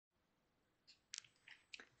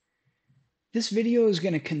This video is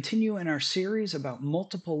going to continue in our series about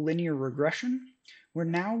multiple linear regression. We're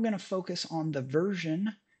now going to focus on the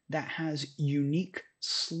version that has unique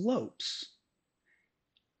slopes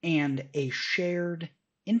and a shared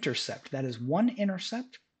intercept. That is one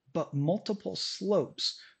intercept, but multiple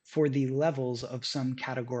slopes for the levels of some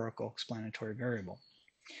categorical explanatory variable.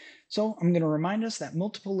 So I'm going to remind us that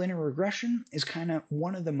multiple linear regression is kind of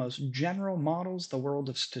one of the most general models the world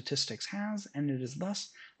of statistics has, and it is thus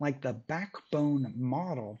like the backbone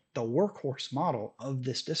model, the workhorse model of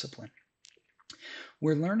this discipline.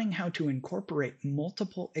 We're learning how to incorporate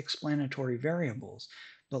multiple explanatory variables,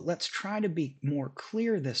 but let's try to be more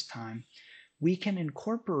clear this time. We can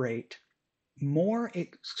incorporate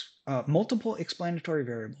multiple explanatory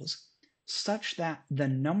variables such that the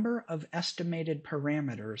number of estimated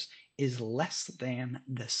parameters is less than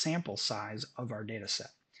the sample size of our data set.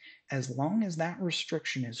 As long as that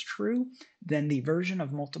restriction is true, then the version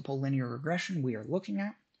of multiple linear regression we are looking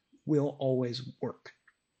at will always work.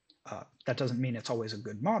 That doesn't mean it's always a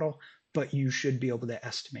good model, but you should be able to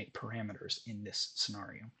estimate parameters in this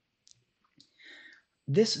scenario.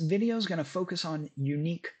 This video is going to focus on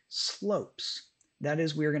unique slopes. That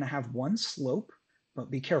is, we're going to have one slope, but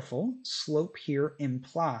be careful, slope here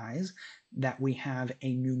implies that we have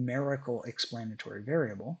a numerical explanatory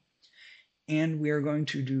variable, and we are going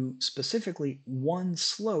to do specifically one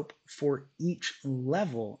slope for each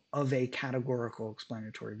level of a categorical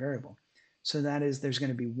explanatory variable. So that is, there's going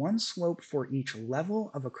to be one slope for each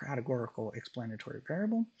level of a categorical explanatory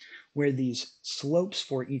variable, where these slopes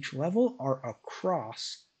for each level are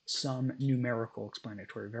across some numerical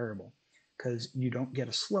explanatory variable, because you don't get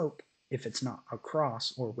a slope if it's not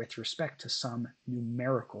across or with respect to some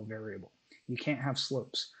numerical variable. You can't have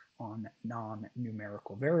slopes on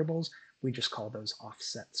non-numerical variables. We just call those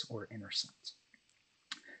offsets or intercepts.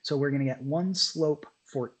 So we're going to get one slope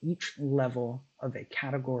for each level of a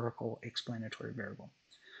categorical explanatory variable.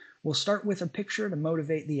 We'll start with a picture to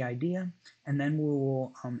motivate the idea, and then we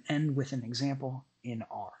will end with an example in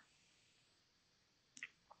R.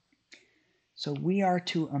 So we are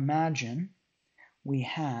to imagine we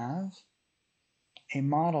have a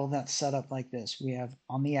model that's set up like this. We have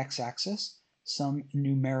on the x-axis some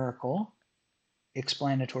numerical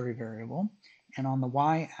explanatory variable, and on the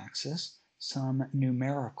y-axis some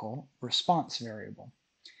numerical response variable.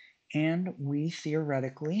 And we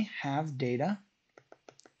theoretically have data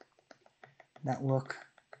that look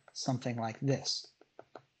something like this.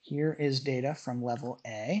 Here is data from level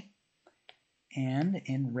A, and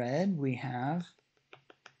in red we have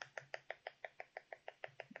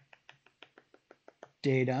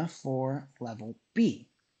data for level B.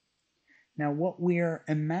 Now what we're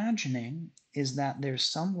imagining is that there's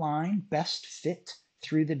some line best fit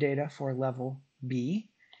through the data for level B,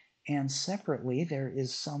 and separately there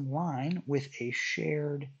is some line with a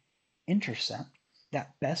shared intercept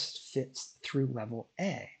that best fits through level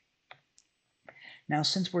A. Now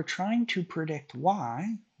since we're trying to predict y,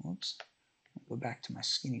 I'll go back to my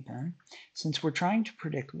skinny pen. Since we're trying to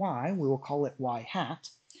predict y, we will call it y hat,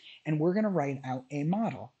 and we're going to write out a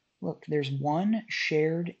model. Look, there's one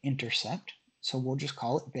shared intercept, so we'll just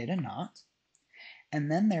call it beta naught.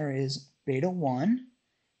 And then there is beta 1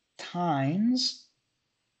 times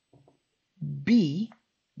b,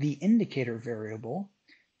 the indicator variable,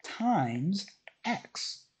 times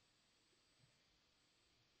x.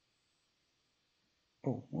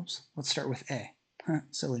 Oh, whoops. Let's start with a.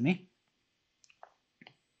 Silly me.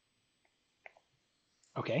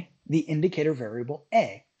 Okay, the indicator variable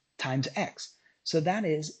a times x. So that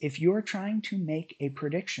is, if you're trying to make a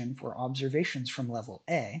prediction for observations from level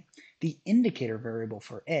A, the indicator variable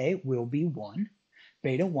for A will be 1.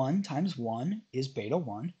 Beta 1 times 1 is beta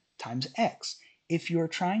 1 times x. If you're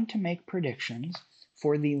trying to make predictions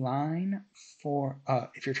for the line for,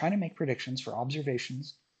 if you're trying to make predictions for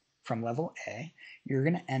observations from level A, you're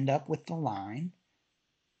going to end up with the line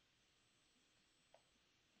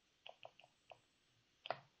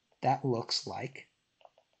that looks like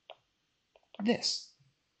this.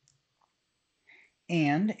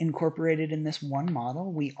 And incorporated in this one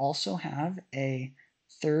model, we also have a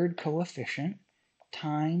third coefficient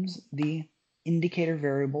times the indicator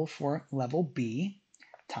variable for level B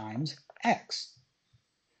times x,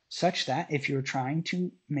 such that if you're trying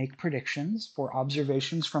to make predictions for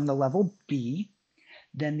observations from the level B,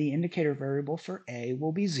 then the indicator variable for A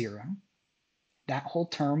will be 0. That whole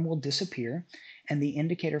term will disappear, and the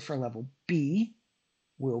indicator for level B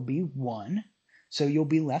will be 1. So you'll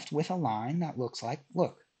be left with a line that looks like,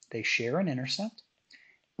 look, they share an intercept,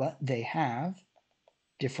 but they have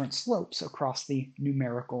different slopes across the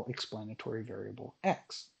numerical explanatory variable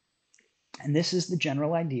x. And this is the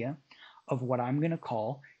general idea of what I'm going to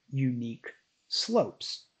call unique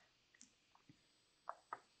slopes.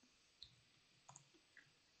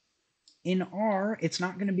 In R, it's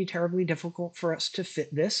not going to be terribly difficult for us to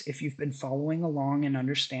fit this if you've been following along and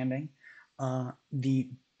understanding the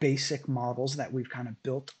basic models that we've kind of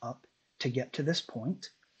built up to get to this point.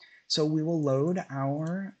 So we will load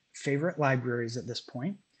our favorite libraries at this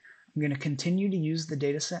point. I'm going to continue to use the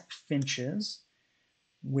dataset finches,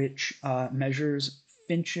 which measures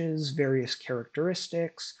finches' various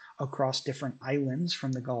characteristics across different islands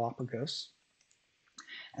from the Galapagos.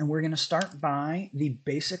 And we're going to start by the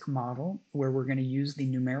basic model where we're going to use the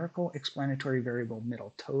numerical explanatory variable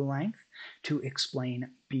middle toe length to explain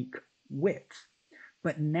beak width.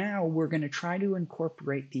 But now we're going to try to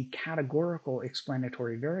incorporate the categorical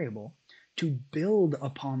explanatory variable to build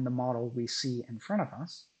upon the model we see in front of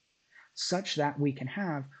us, such that we can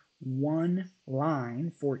have one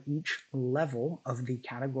line for each level of the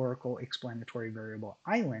categorical explanatory variable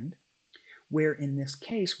island, where in this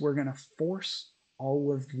case we're going to force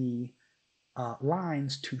all of the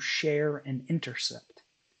lines to share an intercept.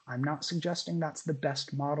 I'm not suggesting that's the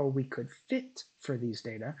best model we could fit for these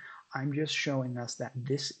data. I'm just showing us that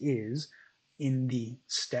this is, in the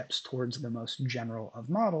steps towards the most general of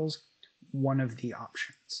models, one of the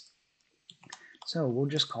options. So we'll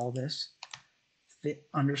just call this fit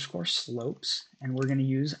underscore slopes, and we're going to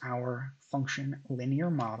use our function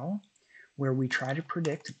linear model where we try to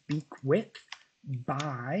predict beak width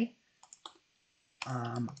by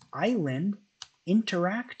island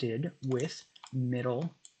interacted with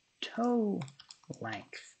middle toe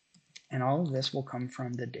length. And all of this will come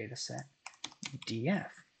from the dataset df.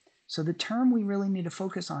 So the term we really need to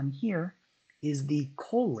focus on here is the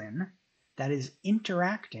colon that is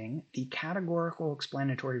interacting the categorical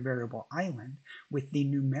explanatory variable island with the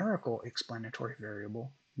numerical explanatory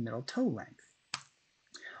variable middle toe length.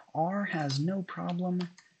 R has no problem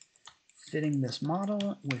fitting this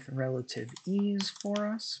model with relative ease for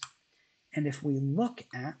us. And if we look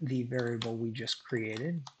at the variable we just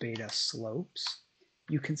created, beta slopes,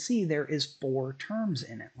 you can see there is 4 terms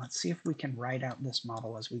in it. Let's see if we can write out this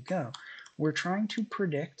model as we go. We're trying to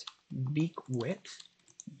predict beak width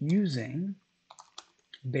using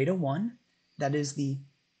beta 1, that is the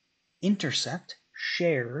intercept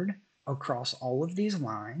shared across all of these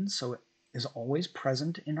lines, so it is always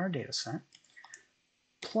present in our data set,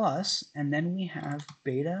 plus, and then we have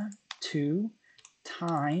beta 2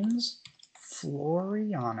 times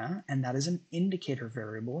Floriana, and that is an indicator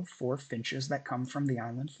variable for finches that come from the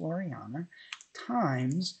island Floriana,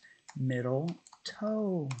 times middle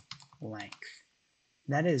toe length.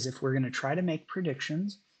 That is, if we're going to try to make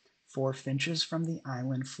predictions for finches from the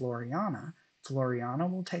island Floriana,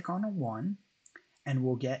 Floriana will take on a 1, and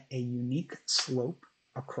we'll get a unique slope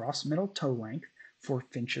across middle toe length for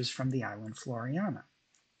finches from the island Floriana.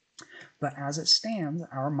 But as it stands,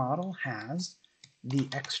 our model has the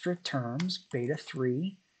extra terms, beta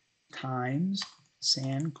 3 times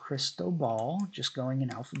San Cristobal, just going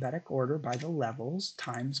in alphabetic order by the levels,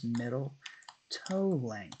 times middle toe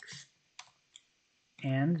length.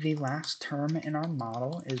 And the last term in our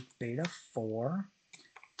model is beta 4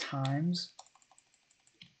 times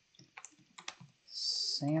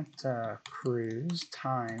Santa Cruz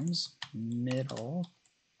times middle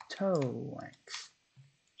toe length.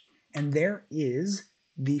 And there is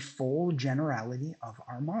the full generality of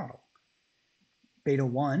our model. Beta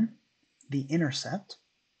 1, the intercept,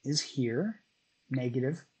 is here.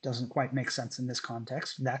 Negative doesn't quite make sense in this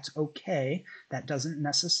context. That's okay. That doesn't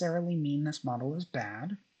necessarily mean this model is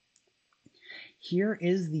bad. Here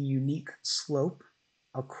is the unique slope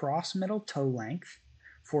across middle toe length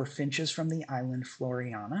for finches from the island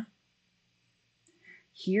Floriana.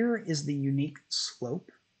 Here is the unique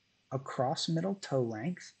slope across middle toe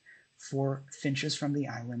length for finches from the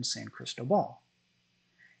island San Cristobal.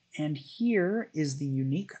 And here is the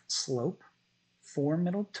unique slope for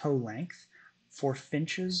middle toe length for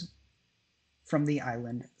finches from the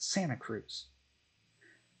island Santa Cruz.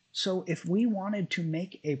 So if we wanted to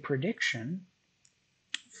make a prediction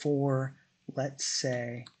for, let's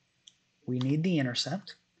say, we need the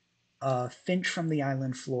intercept, a finch from the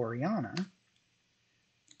island Floriana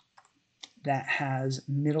that has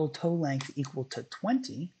middle toe length equal to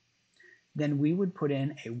 20, then we would put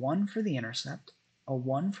in a 1 for the intercept, a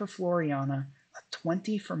 1 for Floriana, a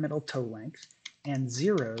 20 for middle toe length, and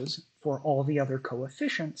zeros for all the other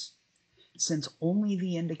coefficients. Since only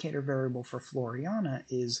the indicator variable for Floriana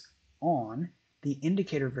is on, the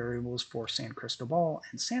indicator variables for San Cristobal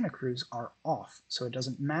and Santa Cruz are off. So it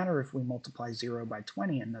doesn't matter if we multiply 0 by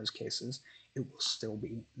 20 in those cases, it will still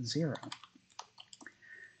be 0.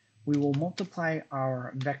 We will multiply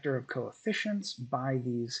our vector of coefficients by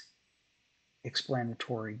these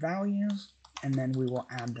explanatory values, and then we will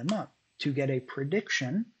add them up to get a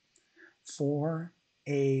prediction for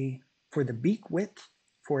the beak width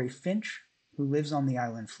for a finch who lives on the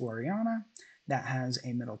island Floriana that has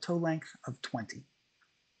a middle toe length of 20.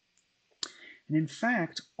 And in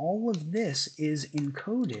fact, all of this is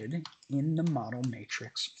encoded in the model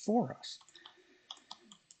matrix for us.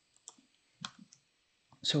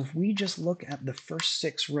 So if we just look at the first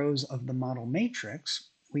 6 rows of the model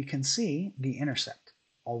matrix, we can see the intercept,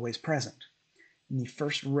 always present. And the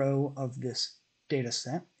first row of this data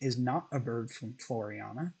set is not a bird from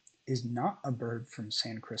Floriana, is not a bird from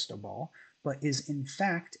San Cristobal, but is in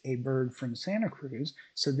fact a bird from Santa Cruz.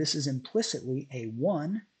 So this is implicitly a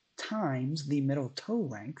 1 times the middle toe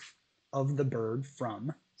length of the bird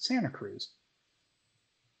from Santa Cruz.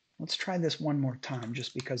 Let's try this one more time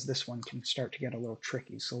just because this one can start to get a little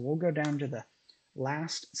tricky. So we'll go down to the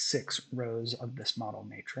last 6 rows of this model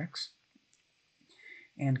matrix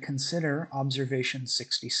and consider observation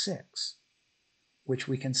 66, which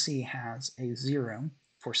we can see has a 0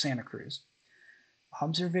 for Santa Cruz.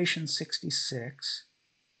 Observation 66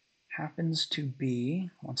 happens to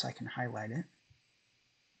be, once I can highlight it,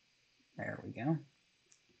 there we go.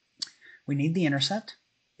 We need the intercept.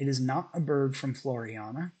 It is not a bird from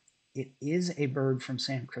Floriana. It is a bird from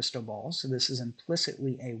San Cristobal, so this is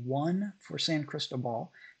implicitly a 1 for San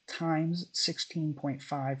Cristobal times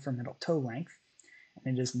 16.5 for middle toe length,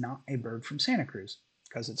 and it is not a bird from Santa Cruz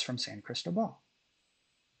because it's from San Cristobal.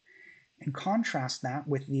 And contrast that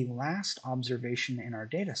with the last observation in our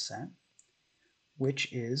data set,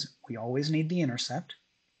 which is we always need the intercept.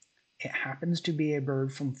 It happens to be a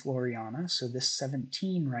bird from Floriana, so this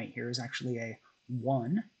 17 right here is actually a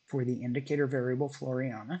 1 for the indicator variable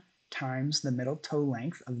Floriana times the middle toe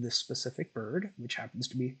length of this specific bird, which happens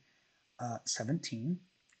to be 17.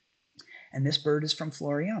 And this bird is from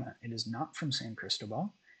Floriana. It is not from San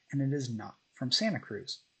Cristobal, and it is not from Santa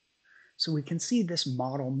Cruz. So we can see this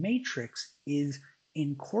model matrix is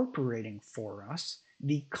incorporating for us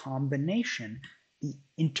the combination, the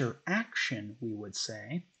interaction, we would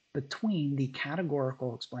say, between the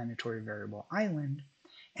categorical explanatory variable island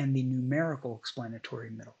and the numerical explanatory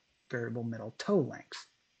variable middle toe length.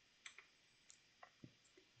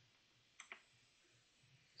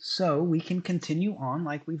 So we can continue on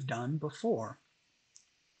like we've done before.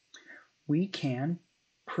 We can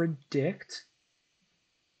predict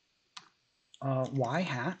y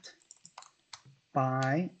hat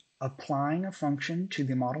by applying a function to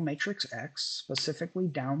the model matrix X, specifically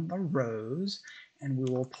down the rows, and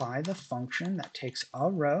we will apply the function that takes a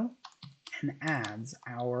row and adds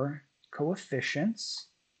our coefficients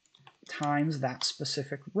times that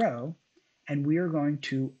specific row, and we are going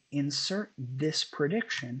to insert this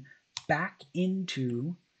prediction back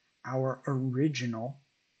into our original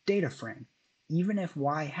data frame. Even if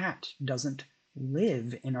y hat doesn't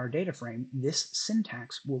live in our data frame, this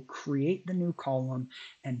syntax will create the new column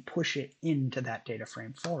and push it into that data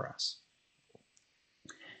frame for us.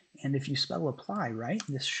 And if you spell apply right,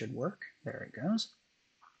 this should work. There it goes.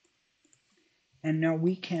 And now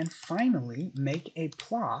we can finally make a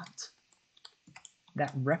plot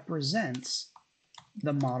that represents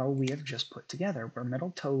the model we have just put together, where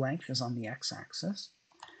middle toe length is on the x-axis,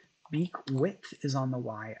 beak width is on the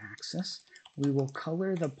y-axis. We will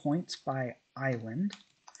color the points by island.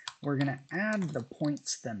 We're going to add the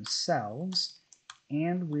points themselves,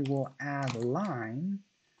 and we will add line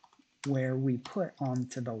where we put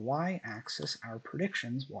onto the y-axis our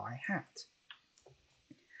predictions y hat.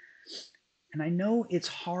 And I know it's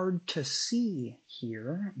hard to see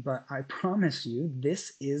here, but I promise you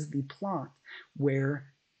this is the plot where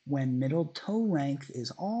when middle toe length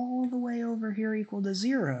is all the way over here equal to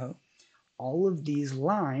 0, all of these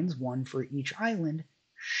lines, one for each island,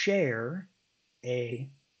 share a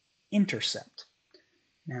intercept.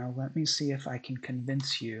 Now let me see if I can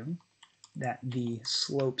convince you that the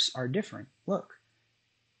slopes are different. Look,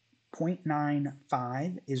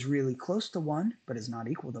 0.95 is really close to 1, but is not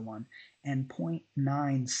equal to 1. And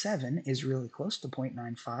 0.97 is really close to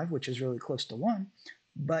 0.95, which is really close to 1.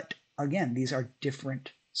 But again, these are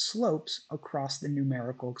different slopes across the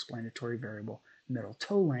numerical explanatory variable middle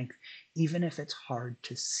toe length, even if it's hard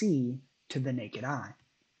to see to the naked eye.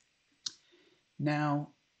 Now,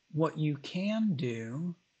 what you can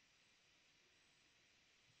do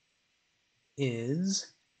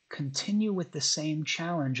is continue with the same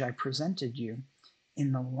challenge I presented you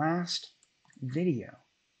in the last video.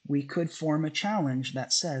 We could form a challenge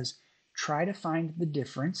that says, try to find the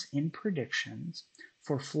difference in predictions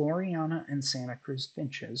for Floriana and Santa Cruz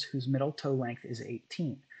finches whose middle toe length is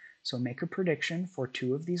 18. So make a prediction for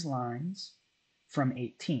 2 of these lines from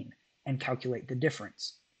 18 and calculate the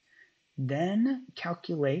difference. Then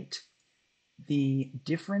calculate the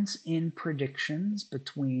difference in predictions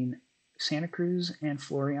between Santa Cruz and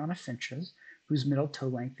Floriana finches, whose middle toe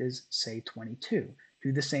length is, say, 22.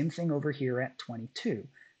 Do the same thing over here at 22.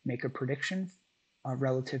 Make a prediction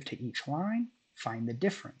relative to each line, find the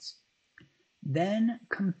difference. Then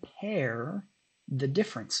compare the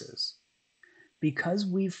differences. Because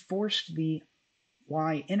we've forced the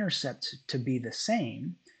y-intercept to be the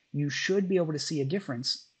same, you should be able to see a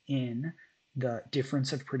difference in the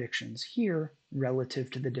difference of predictions here relative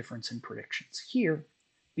to the difference in predictions here,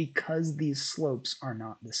 because these slopes are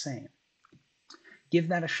not the same. Give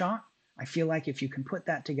that a shot. I feel like if you can put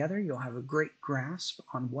that together, you'll have a great grasp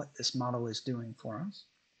on what this model is doing for us.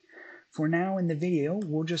 For now in the video,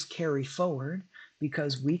 we'll just carry forward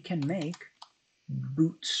because we can make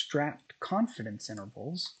bootstrapped confidence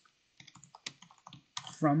intervals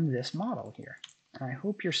from this model here. And I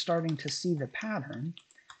hope you're starting to see the pattern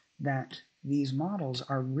that these models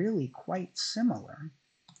are really quite similar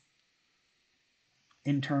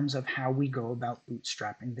in terms of how we go about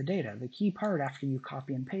bootstrapping the data. The key part after you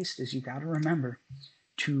copy and paste is you got to remember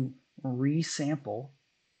to resample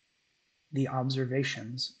the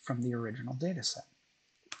observations from the original data set.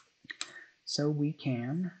 So we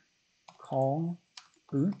can call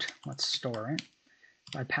boot, let's store it,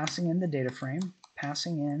 by passing in the data frame,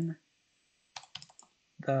 passing in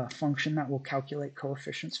the function that will calculate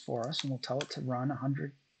coefficients for us, and we'll tell it to run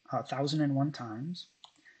 1,001 times.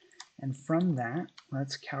 And from that,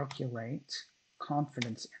 let's calculate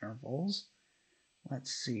confidence intervals.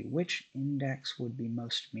 Let's see, which index would be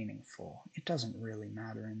most meaningful? It doesn't really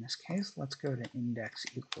matter in this case. Let's go to index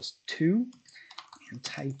equals 2 and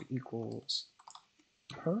type equals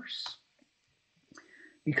purse.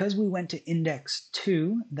 Because we went to index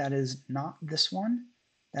 2, that is not this one,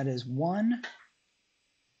 that is 1,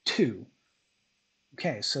 2.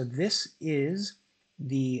 Okay, so this is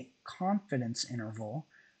the confidence interval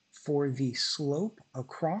for the slope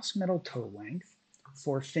across middle toe length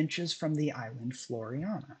for finches from the island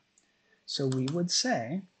Floriana. So we would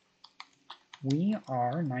say we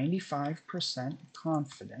are 95%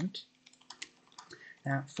 confident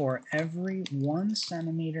that for every 1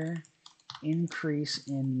 centimeter increase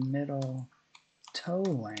in middle toe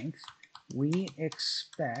length, we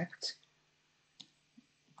expect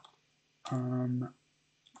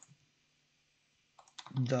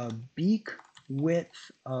the beak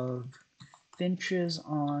width of finches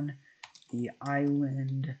on the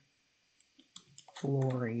island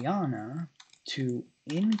Floriana to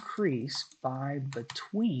increase by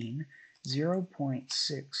between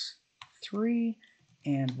 0.63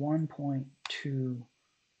 and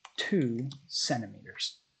 1.22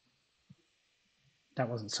 centimeters. That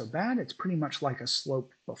wasn't so bad. It's pretty much like a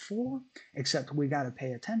slope before, except we got to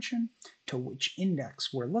pay attention to which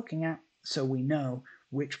index we're looking at so we know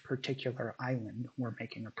which particular island we're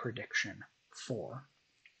making a prediction for.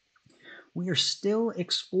 We are still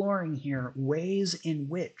exploring here ways in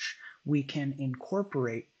which we can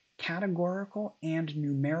incorporate categorical and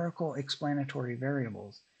numerical explanatory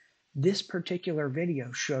variables. This particular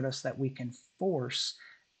video showed us that we can force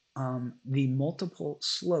the multiple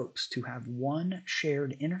slopes to have one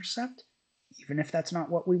shared intercept, even if that's not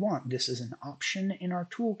what we want. This is an option in our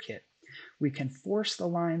toolkit. We can force the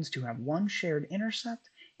lines to have one shared intercept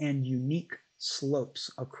and unique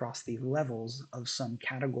slopes across the levels of some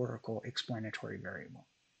categorical explanatory variable.